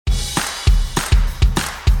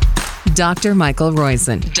Dr. Michael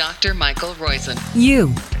Roizen. Dr. Michael Roizen.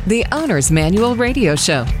 You, the Owner's Manual Radio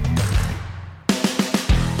Show.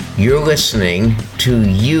 You're listening to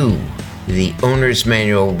You, the Owner's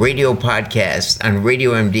Manual Radio Podcast on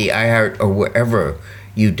Radio MD, iHeart, or wherever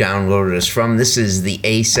you download us from. This is the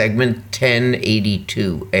A segment,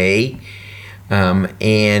 1082A.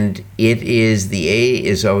 And it is, the A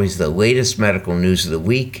is always the latest medical news of the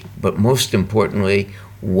week, but most importantly,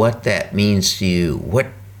 what that means to you, what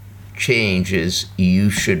changes you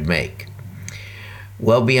should make.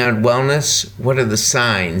 Well beyond wellness, what are the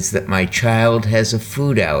signs that my child has a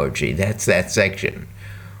food allergy? That's that section.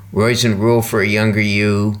 Roizen rule for a younger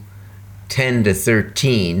you, 10 to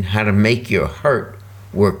 13, how to make your heart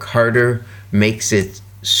work harder makes it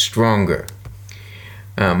stronger.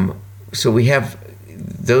 So we have,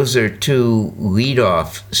 those are two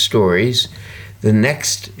lead-off stories. The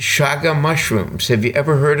next, Chaga mushrooms. Have you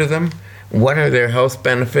ever heard of them? What are their health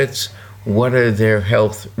benefits? What are their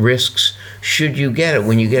health risks? Should you get it?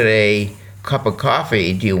 When you get a cup of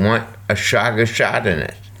coffee, do you want a Chaga shot in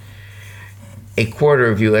it? A quarter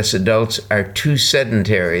of U.S. adults are too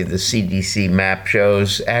sedentary, the CDC map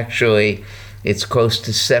shows. Actually, it's close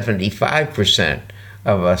to 75%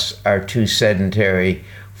 of us are too sedentary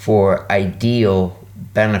for ideal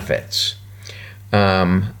benefits.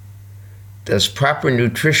 Does proper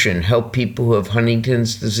nutrition help people who have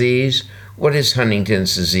Huntington's disease? What is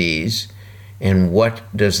Huntington's disease, and what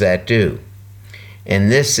does that do?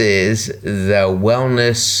 And this is the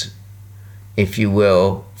wellness, if you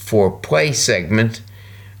will, for play segment,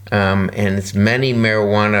 and it's many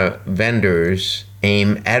marijuana vendors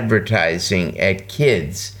aim advertising at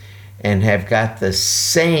kids and have got the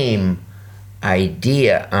same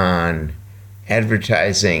idea on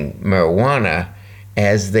advertising marijuana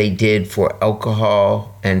as they did for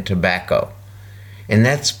alcohol and tobacco. And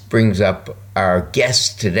that brings up our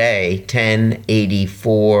guest today,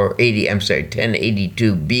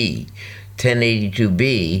 1082B.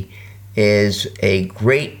 1082B is a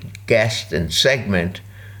great guest and segment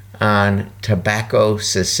on tobacco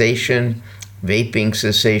cessation, vaping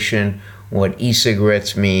cessation, what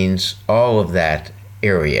e-cigarettes means, all of that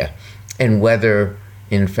area, and whether,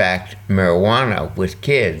 in fact, marijuana with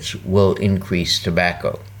kids will increase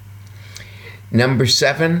tobacco. Number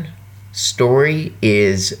 7 story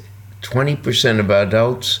is 20% of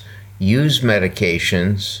adults use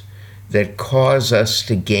medications that cause us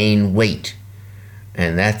to gain weight.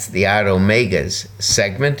 And that's the Odd Omegas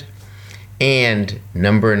segment. And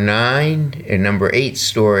number 8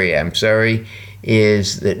 story,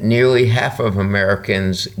 is that nearly half of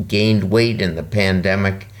Americans gained weight in the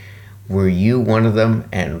pandemic. Were you one of them,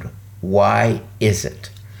 and why is it?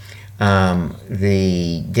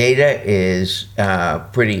 The data is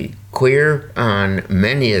pretty clear on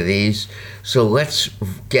many of these, so let's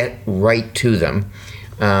get right to them.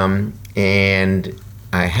 And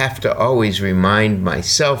I have to always remind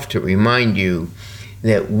myself to remind you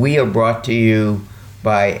that we are brought to you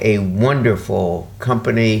by a wonderful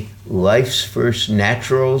company, Life's First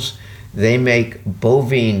Naturals. They make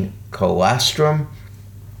bovine colostrum.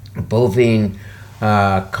 Bovine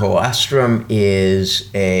colostrum is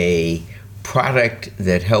a product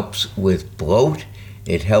that helps with bloat,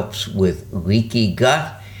 it helps with leaky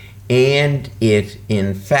gut, and it,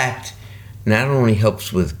 in fact, not only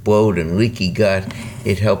helps with bloat and leaky gut,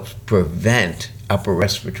 it helps prevent upper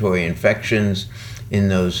respiratory infections in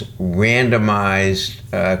those randomized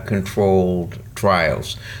controlled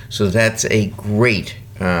trials. So that's a great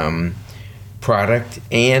product,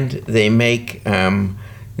 and they make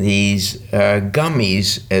these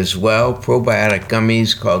gummies as well, probiotic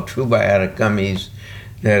gummies called TruBiotic gummies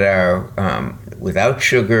that are without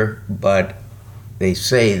sugar, but they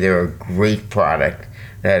say they're a great product.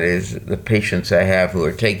 That is, the patients I have who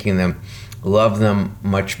are taking them love them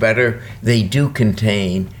much better. They do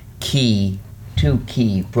contain two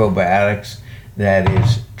key probiotics. That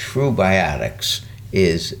is, TruBiotics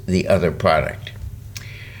is the other product.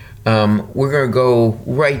 We're going to go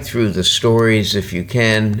right through the stories if you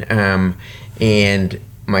can. And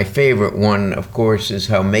my favorite one, of course, is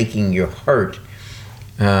how making your heart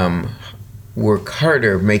work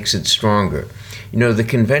harder makes it stronger. You know, the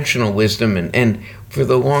conventional wisdom, and for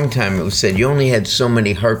the long time it was said you only had so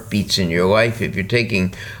many heartbeats in your life. If you're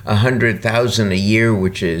taking 100,000 a year,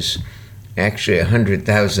 which is actually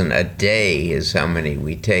 100,000 a day is how many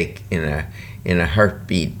we take in a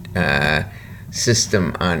heartbeat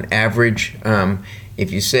system on average.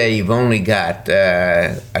 If you say you've only got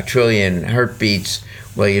a trillion heartbeats,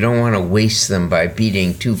 well, you don't want to waste them by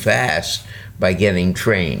beating too fast by getting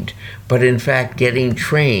trained. But in fact, getting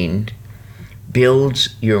trained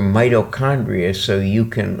builds your mitochondria so you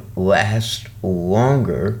can last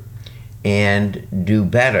longer and do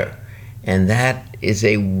better. And that is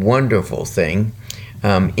a wonderful thing.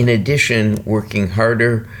 In addition, working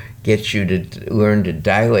harder gets you to learn to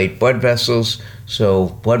dilate blood vessels, so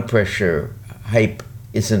blood pressure hype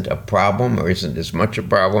isn't a problem or isn't as much a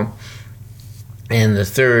problem. And the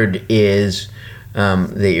third is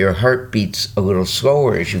that your heart beats a little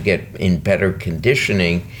slower as you get in better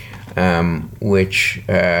conditioning, which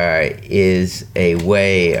is a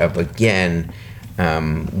way of, again,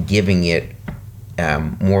 giving it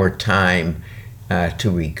more time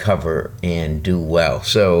to recover and do well.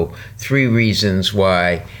 So 3 reasons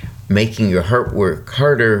why making your heart work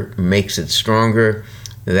harder makes it stronger.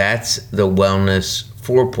 That's the wellness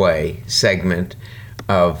foreplay segment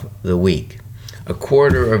of the week.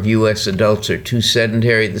 1/4 of U.S. adults are too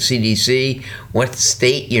sedentary. The CDC, what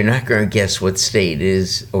state? You're not going to guess what state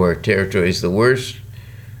is or territory is the worst.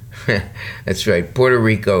 That's right. Puerto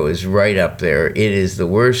Rico is right up there. It is the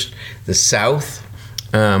worst. The South,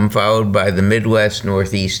 followed by the Midwest,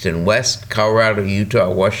 Northeast, and West. Colorado, Utah,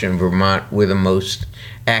 Washington, Vermont were the most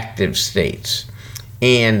active states.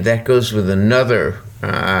 And that goes with another,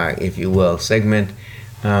 if you will, segment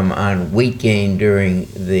on weight gain during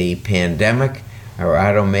the pandemic.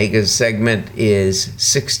 Our Omega segment is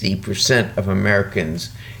 60% of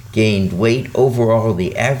Americans gained weight. Overall,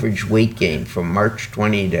 the average weight gain from March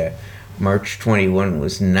 20 to March 21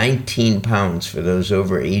 was 19 pounds for those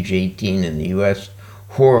over age 18 in the U.S.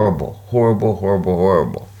 Horrible, horrible, horrible,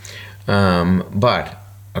 horrible. But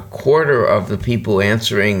 1/4 of the people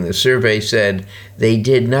answering the survey said they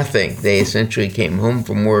did nothing. They essentially came home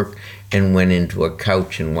from work and went into a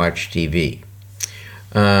couch and watched TV.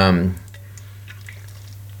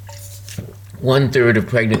 1/3 of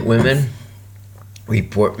pregnant women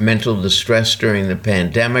report mental distress during the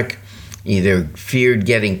pandemic, either feared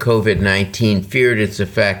getting COVID-19, feared its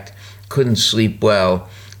effect, couldn't sleep well,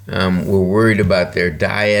 were worried about their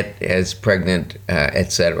diet as pregnant,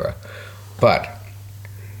 etc. But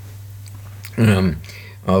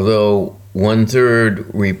although 1/3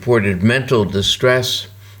 reported mental distress,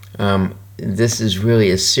 this is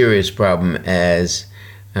really a serious problem as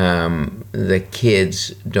the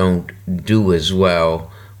kids don't do as well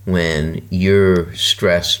when you're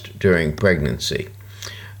stressed during pregnancy.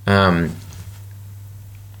 Now,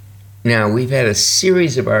 we've had a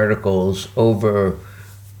series of articles over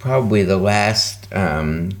probably the last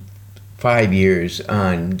 5 years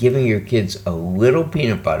on giving your kids a little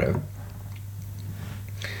peanut butter.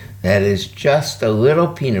 That is, just a little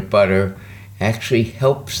peanut butter actually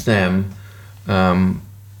helps them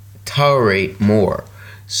tolerate more.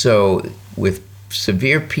 So with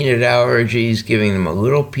severe peanut allergies, giving them a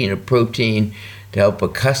little peanut protein to help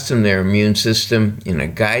accustom their immune system in a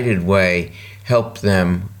guided way, help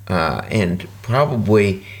them, and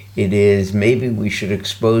probably it is, maybe we should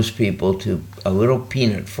expose people to a little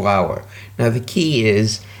peanut flour. Now the key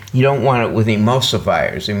is, you don't want it with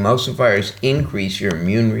emulsifiers. Emulsifiers increase your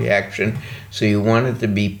immune reaction, so you want it to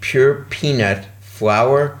be pure peanut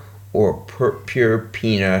flour or pure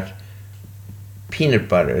peanut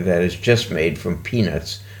butter that is just made from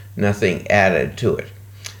peanuts, nothing added to it.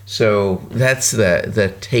 So that's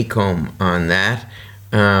the take home on that.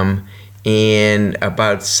 And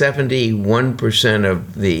about 71%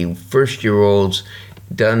 of the first-year-olds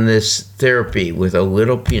done this therapy with a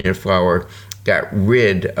little peanut flour got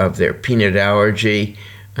rid of their peanut allergy.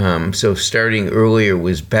 So starting earlier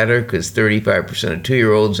was better because 35% of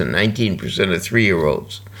 2-year-olds and 19% of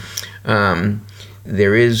 3-year-olds.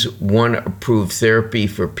 There is one approved therapy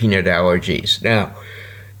for peanut allergies. Now,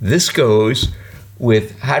 this goes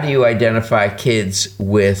with how do you identify kids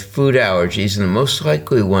with food allergies? And the most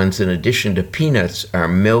likely ones, in addition to peanuts, are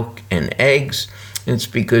milk and eggs. And it's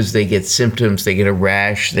because they get symptoms. They get a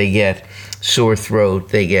rash, they get sore throat,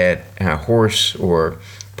 they get hoarse or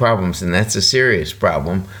problems. And that's a serious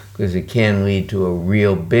problem because it can lead to a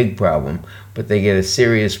real big problem. But they get a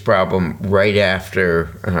serious problem right after,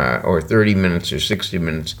 or 30 minutes or 60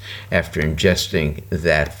 minutes after ingesting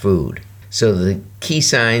that food. So the key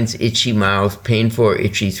signs: itchy mouth, painful or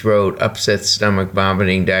itchy throat, upset stomach,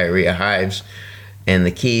 vomiting, diarrhea, hives. And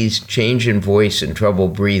the keys: change in voice and trouble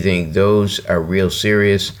breathing. Those are real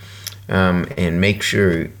serious. And make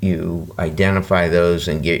sure you identify those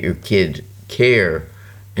and get your kid care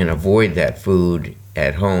and avoid that food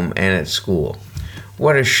at home and at school.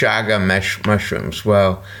 What are Chaga mushrooms?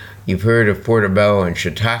 Well, you've heard of portobello and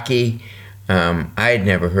shiitake. I had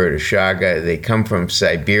never heard of Chaga. They come from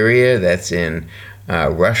Siberia, that's in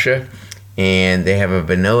Russia, and they have a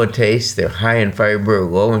vanilla taste. They're high in fiber,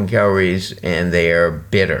 low in calories, and they are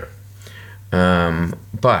bitter.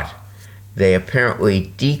 but they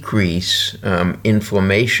apparently decrease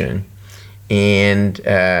inflammation and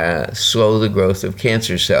slow the growth of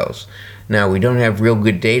cancer cells. Now, we don't have real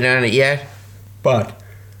good data on it yet, but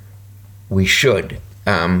we should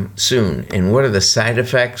soon. And what are the side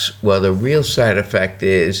effects? Well, the real side effect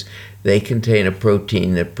is they contain a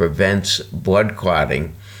protein that prevents blood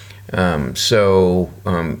clotting. So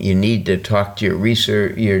you need to talk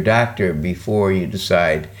to your doctor before you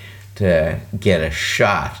decide to get a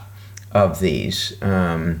shot of these,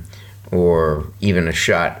 or even a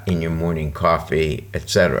shot in your morning coffee,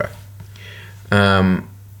 etc.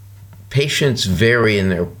 Patients vary in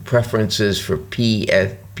their preferences for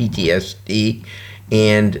PTSD,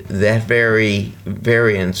 and that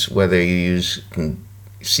variance, whether you use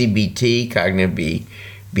CBT, cognitive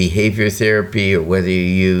behavior therapy, or whether you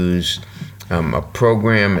use a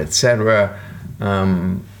program, etc.,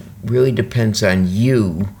 really depends on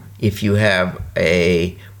you if you have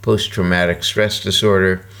a post-traumatic stress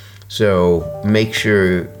disorder. So make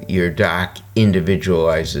sure your doc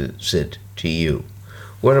individualizes it to you.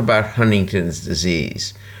 What about Huntington's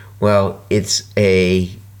disease? Well, it's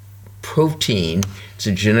a protein, it's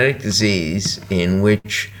a genetic disease in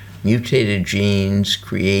which mutated genes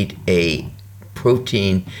create a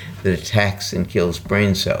protein that attacks and kills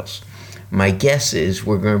brain cells. My guess is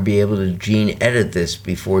we're going to be able to gene edit this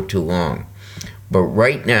before too long. But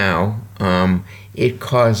right now, it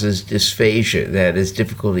causes dysphagia, that is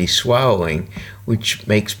difficulty swallowing, which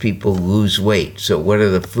makes people lose weight. So what are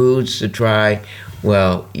the foods to try?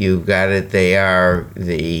 Well, you've got it. They are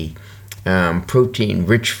the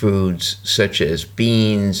protein-rich foods such as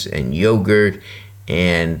beans and yogurt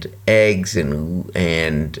and eggs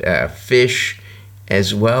and fish,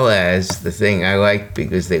 as well as the thing I like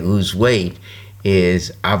because they lose weight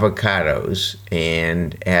is avocados,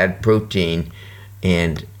 and add protein,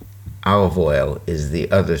 and olive oil is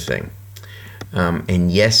the other thing.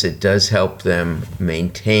 And yes, it does help them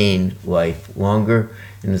maintain life longer.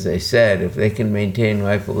 And as I said, if they can maintain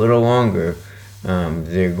life a little longer,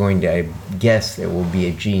 they're going to, I guess there will be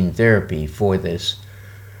a gene therapy for this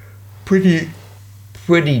pretty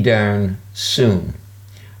darn soon.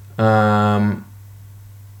 And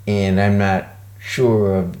I'm not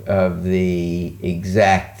sure of the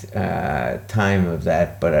exact time of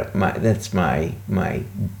that, but that's my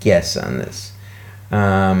guess on this.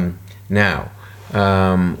 Now,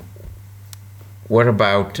 what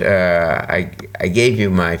about, I gave you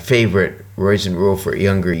my favorite Roizen Rule for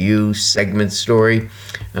Younger You segment story,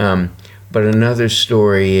 but another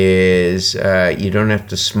story is you don't have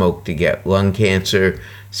to smoke to get lung cancer.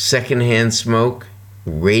 Secondhand smoke,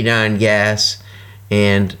 radon gas,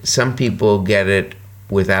 and some people get it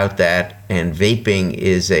without that, and vaping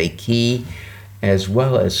is a key, as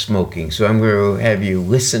well as smoking. So I'm going to have you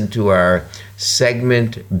listen to our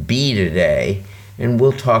segment B today, and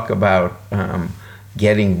we'll talk about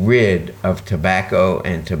getting rid of tobacco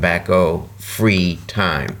and tobacco-free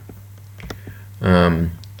time.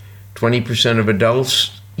 20% of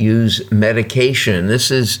adults use medication. This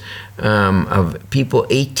is of people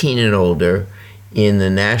 18 and older in the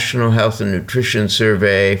National Health and Nutrition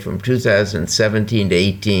Survey from 2017 to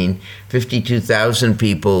 18. 52,000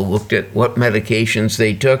 people looked at what medications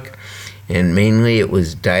they took, and mainly it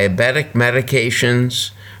was diabetic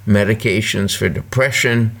medications, medications for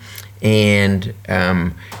depression, and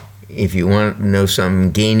if you want to know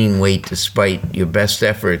something, gaining weight despite your best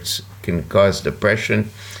efforts can cause depression.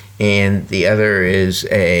 And the other is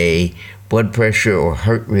a blood pressure or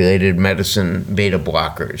heart-related medicine, beta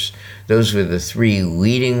blockers. Those were the three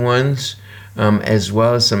leading ones, as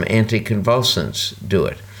well as some anticonvulsants do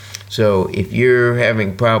it. So if you're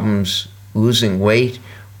having problems losing weight,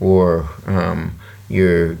 or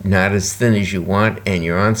you're not as thin as you want and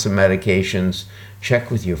you're on some medications,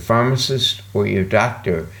 check with your pharmacist or your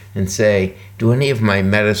doctor and say, do any of my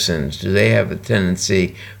medicines, do they have a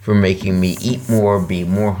tendency for making me eat more, be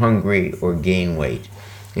more hungry, or gain weight?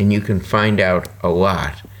 And you can find out a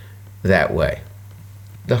lot that way.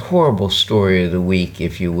 The horrible story of the week,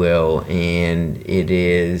 if you will, and it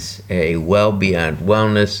is a Well Beyond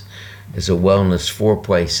Wellness, it's a wellness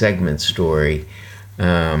foreplay segment story.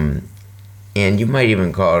 And you might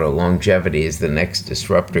even call it a longevity as the next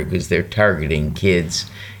disruptor, because they're targeting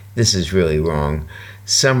kids. This is really wrong.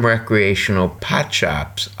 Some recreational pot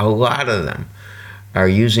shops, a lot of them, are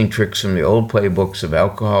using tricks from the old playbooks of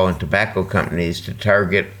alcohol and tobacco companies to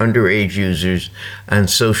target underage users on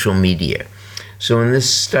social media. So in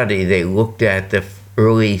this study, they looked at the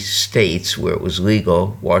early states where it was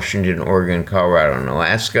legal, Washington, Oregon, Colorado, and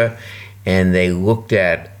Alaska, and they looked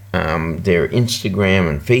at their Instagram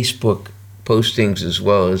and Facebook postings, as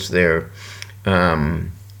well as their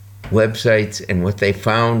websites, and what they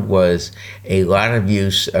found was a lot of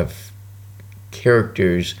use of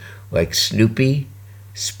characters like Snoopy,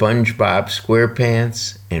 SpongeBob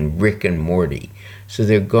SquarePants, and Rick and Morty. So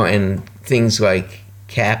they're going things like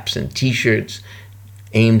caps and T-shirts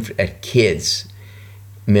aimed at kids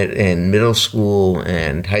in middle school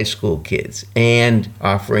and high school kids, and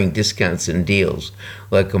offering discounts and deals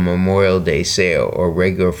like a Memorial Day sale or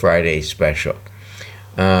regular Friday special.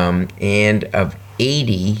 And of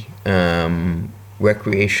 80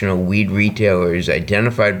 recreational weed retailers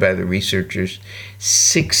identified by the researchers,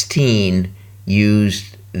 16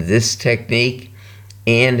 used this technique,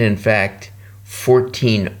 and in fact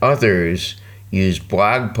 14 others used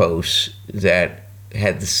blog posts that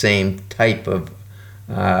had the same type of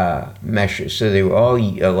measures. So they were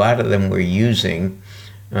a lot of them were using,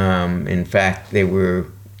 in fact they were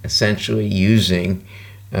essentially using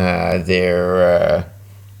their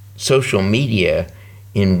social media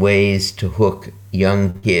in ways to hook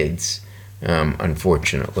young kids,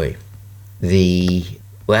 unfortunately. The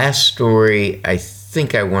last story I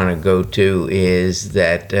think I want to go to is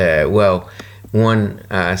that, semaglutide,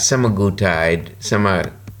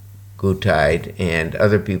 and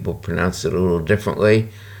other people pronounce it a little differently,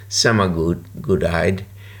 semaglutide,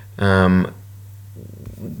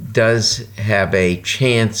 does have a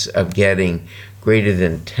chance of getting greater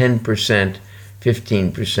than 10%,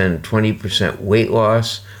 15%, 20% weight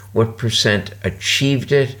loss. What percent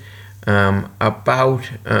achieved it? About,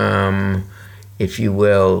 if you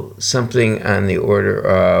will, something on the order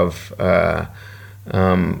of,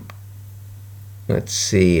 let's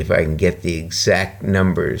see if I can get the exact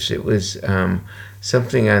numbers. It was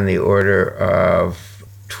something on the order of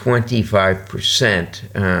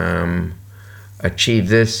 25% achieved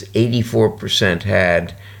this. 84%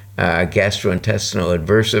 had gastrointestinal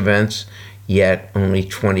adverse events, yet only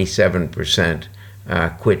 27%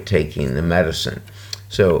 quit taking the medicine.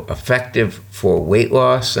 So effective for weight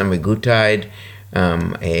loss, semaglutide,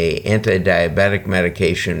 a anti-diabetic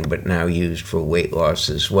medication, but now used for weight loss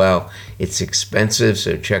as well. It's expensive,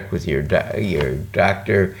 so check with your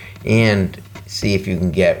doctor and see if you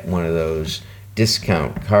can get one of those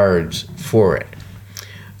discount cards for it.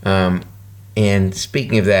 And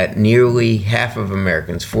speaking of that, nearly half of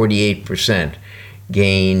Americans, 48%,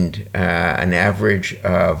 gained an average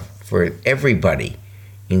of, for everybody,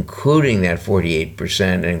 including that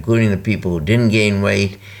 48%, including the people who didn't gain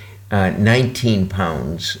weight, 19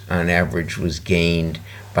 pounds on average was gained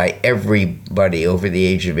by everybody over the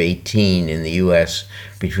age of 18 in the U.S.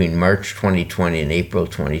 between March 2020 and April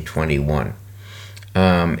 2021.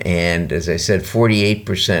 And as I said,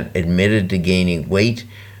 48% admitted to gaining weight,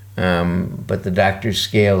 but the doctor's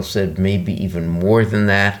scale said maybe even more than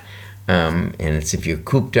that. And it's if you're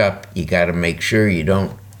cooped up, you got to make sure you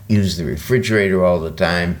don't use the refrigerator all the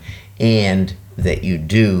time, and that you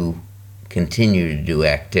do continue to do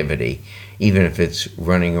activity, even if it's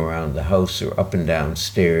running around the house or up and down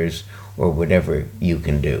stairs or whatever you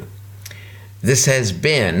can do. This has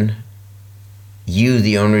been You,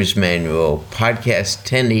 the Owner's Manual, podcast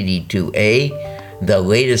 1082A, the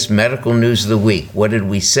latest medical news of the week. What did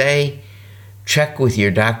we say? Check with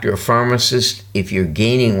your doctor or pharmacist if you're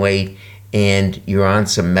gaining weight and you're on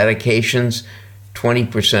some medications.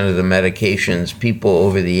 20% of the medications, people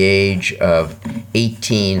over the age of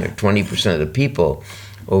 18, or 20% of the people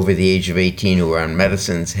over the age of 18 who are on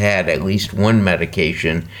medicines had at least one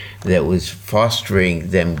medication that was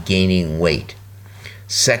fostering them gaining weight.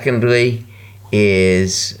 Secondly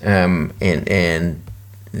is, and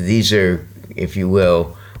these are, if you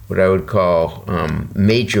will, what I would call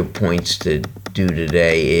major points to do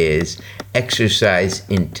today is exercise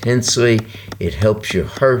intensely. It helps your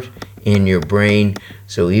heart and your brain.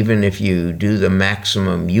 So even if you do the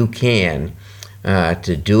maximum you can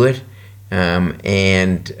to do it.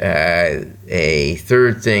 And a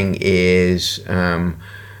third thing is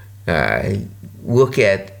look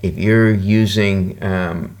at, if you're using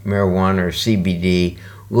marijuana or CBD,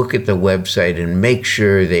 look at the website and make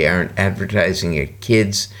sure they aren't advertising at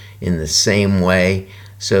kids in the same way,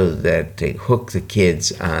 so that they hook the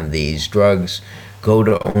kids on these drugs. Go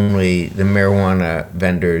to only the marijuana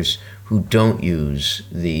vendors who don't use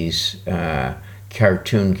these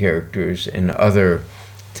cartoon characters and other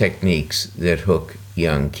techniques that hook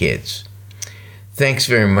young kids. Thanks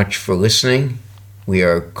very much for listening. We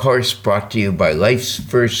are, of course, brought to you by Life's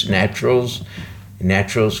First Naturals,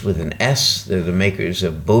 Naturals with an S. They're the makers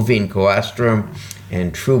of bovine colostrum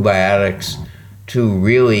and True Biotics, two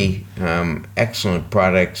really excellent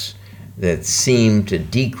products that seem to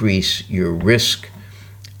decrease your risk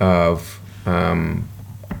of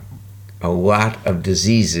a lot of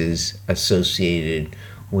diseases associated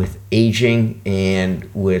with aging and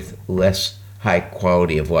with less high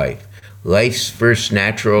quality of life. Life's First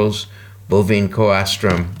Naturals, bovine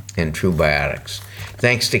colostrum, and True Biotics.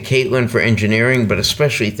 Thanks to Caitlin for engineering, but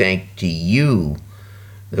especially thanks to you,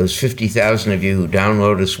 those 50,000 of you who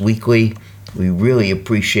download us weekly. We really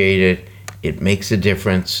appreciate it. It makes a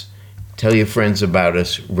difference. Tell your friends about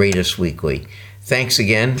us. Rate us weekly. Thanks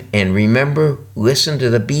again. And remember, listen to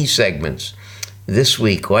the B segments. This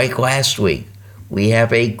week, like last week, we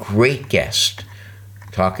have a great guest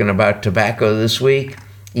talking about tobacco this week.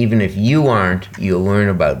 Even if you aren't, you'll learn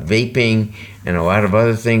about vaping and a lot of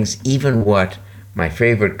other things, even what my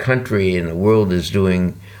favorite country in the world is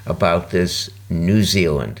doing about this, New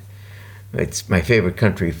Zealand. It's my favorite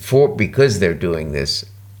country because they're doing this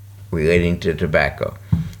relating to tobacco.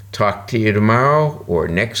 Talk to you tomorrow or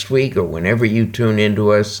next week or whenever you tune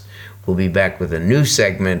into us. We'll be back with a new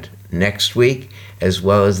segment next week, as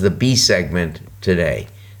well as the B segment today.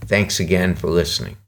 Thanks again for listening.